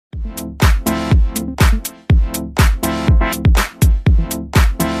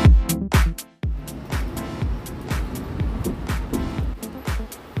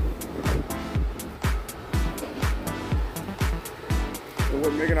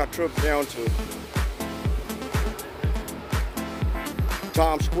our trip down to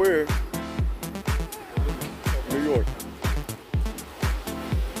Times Square, New York.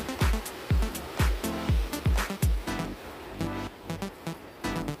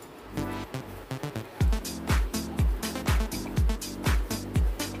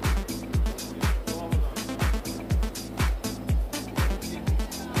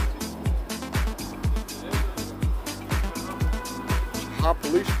 High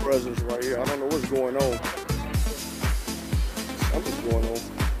police presence right here. I don't know what's going on. Something's going on.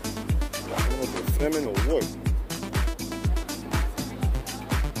 I don't know if they're filming or what.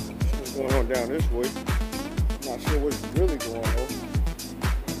 What's going on down this way? I'm not sure what's really going on.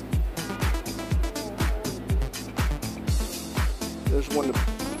 There's one of the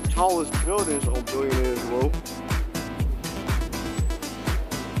tallest buildings on Billionaires Row.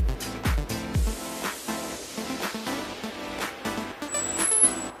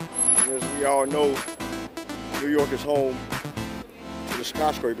 As we all know, New York is home to the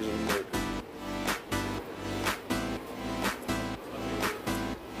skyscrapers in America.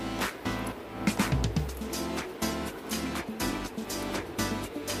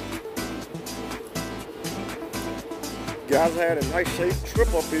 Guys had a nice safe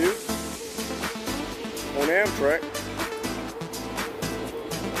trip up here on Amtrak.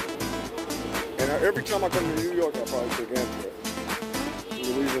 And every time I come to New York, I probably take Amtrak.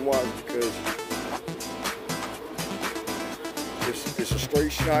 The reason why is because it's a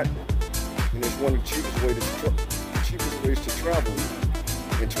straight shot, and it's one of the cheapest ways to travel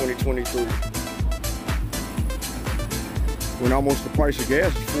in 2023. When almost the price of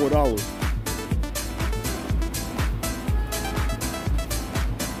gas is $4.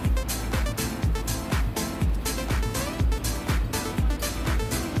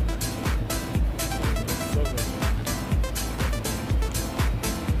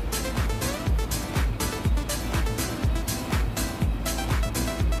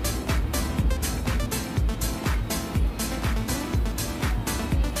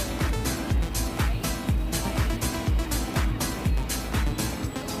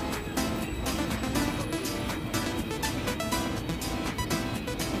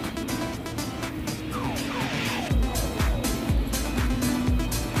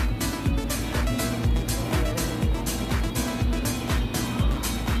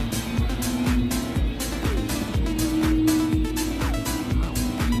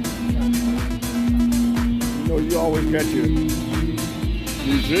 You always got your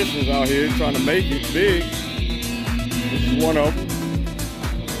musicians out here trying to make it big. This is one of them.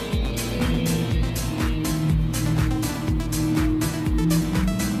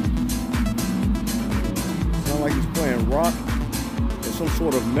 Sounds like he's playing rock or some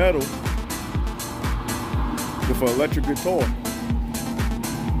sort of metal with an electric guitar.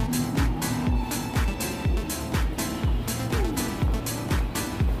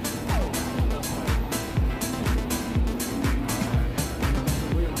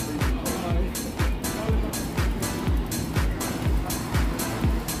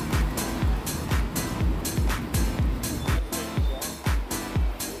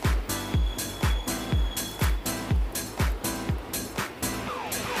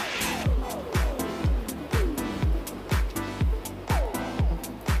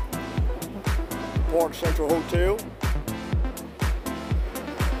 Park Central Hotel,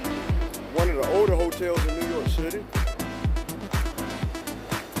 one of the older hotels in New York City.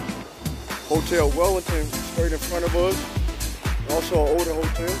 Hotel Wellington, straight in front of us, also an older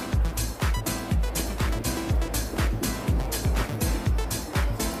hotel.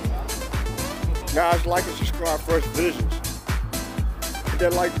 Guys, like and subscribe Fresh Visions. Hit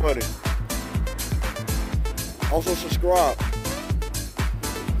that like button. Also subscribe.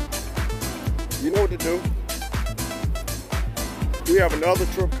 You know what to do. We have another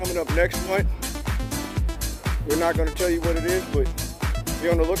trip coming up next month. We're not going to tell you what it is, but be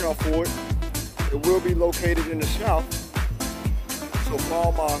on the lookout for it. It will be located in the South. So for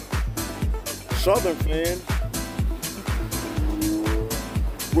all my Southern fans,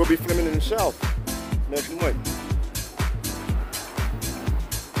 we'll be filming in the South next month.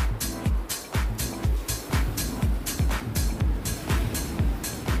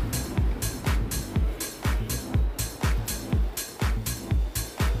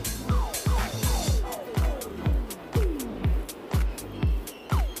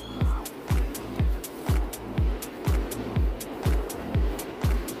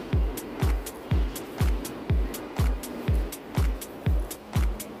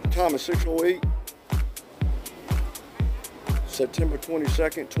 Time is 6:08, September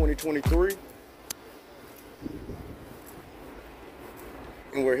 22nd, 2023.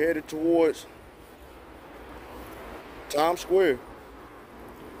 and we're headed towards Times Square.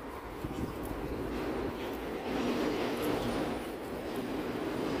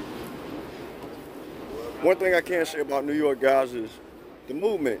 One thing I can say about New York, guys, is the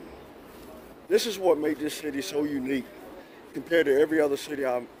movement. This is what made this city so unique compared to every other city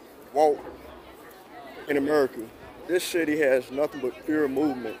I've walked in America. This city has nothing but pure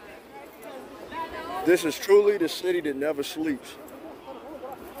movement. This is truly the city that never sleeps.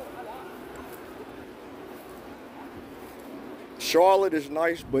 Charlotte is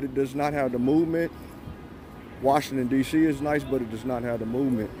nice, but it does not have the movement. Washington, D.C. is nice, but it does not have the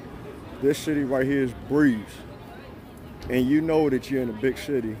movement. This city right here is breeze. And you know that you're in a big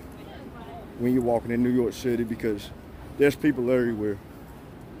city when you're walking in New York City because there's people everywhere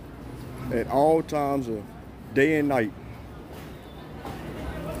at all times of day and night.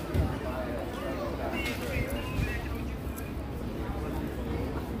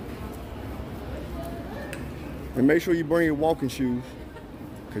 And make sure you bring your walking shoes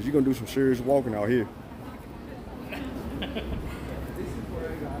because you're going to do some serious walking out here.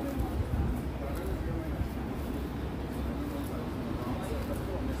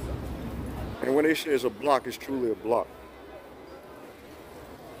 And when they say it's a block, it's truly a block.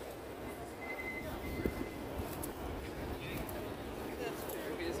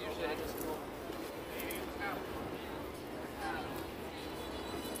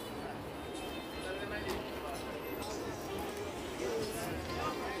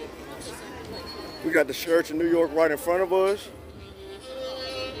 We got the Church of New York right in front of us.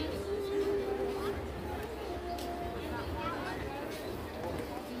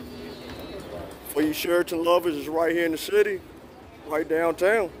 For you Sheraton lovers, it's right here in the city, right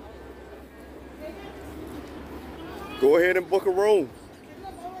downtown. Go ahead and book a room.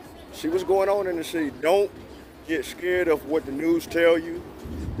 See what's going on in the city. Don't get scared of what the news tell you.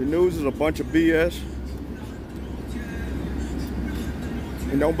 The news is a bunch of BS.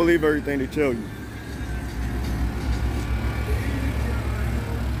 And don't believe everything they tell you.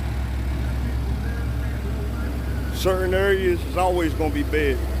 Certain areas is always going to be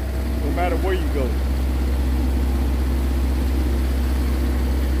bad, no matter where you go.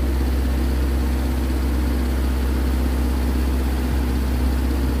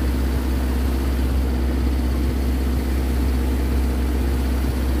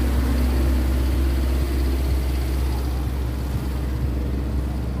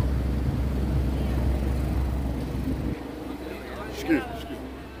 Excuse me.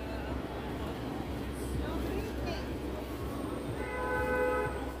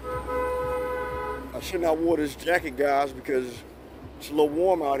 I should not wore this jacket, guys, because it's a little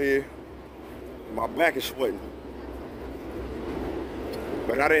warm out here. My back is sweating.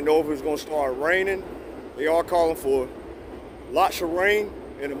 But I didn't know if it was going to start raining. They are calling for lots of rain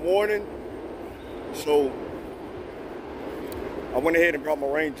in the morning. So I went ahead and brought my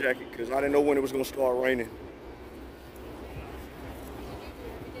rain jacket because I didn't know when it was going to start raining.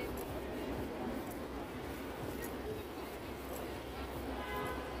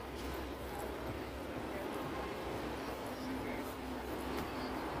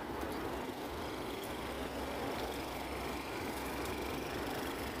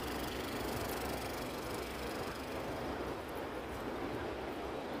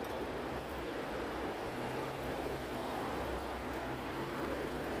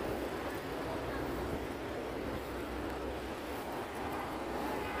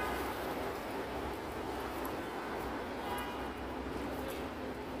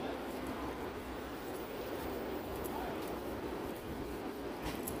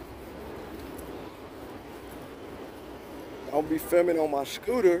 I'll be filming on my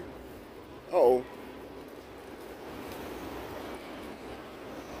scooter. Uh-oh.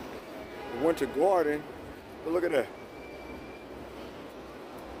 Winter Garden. But look at that.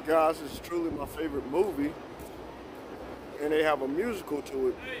 Guys, this is truly my favorite movie. And they have a musical to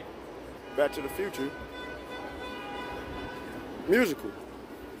it. Back to the Future. Musical.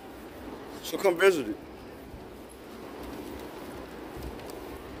 So come visit it.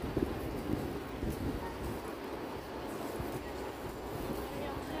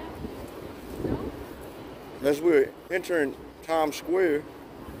 As we're entering Times Square,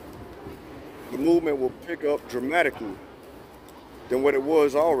 the movement will pick up dramatically than what it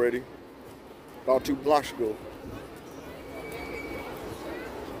was already about 2 blocks ago.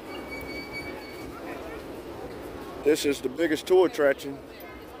 This is the biggest tour attraction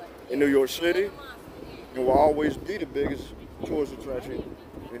in New York City and will always be the biggest tourist attraction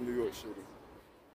in New York City.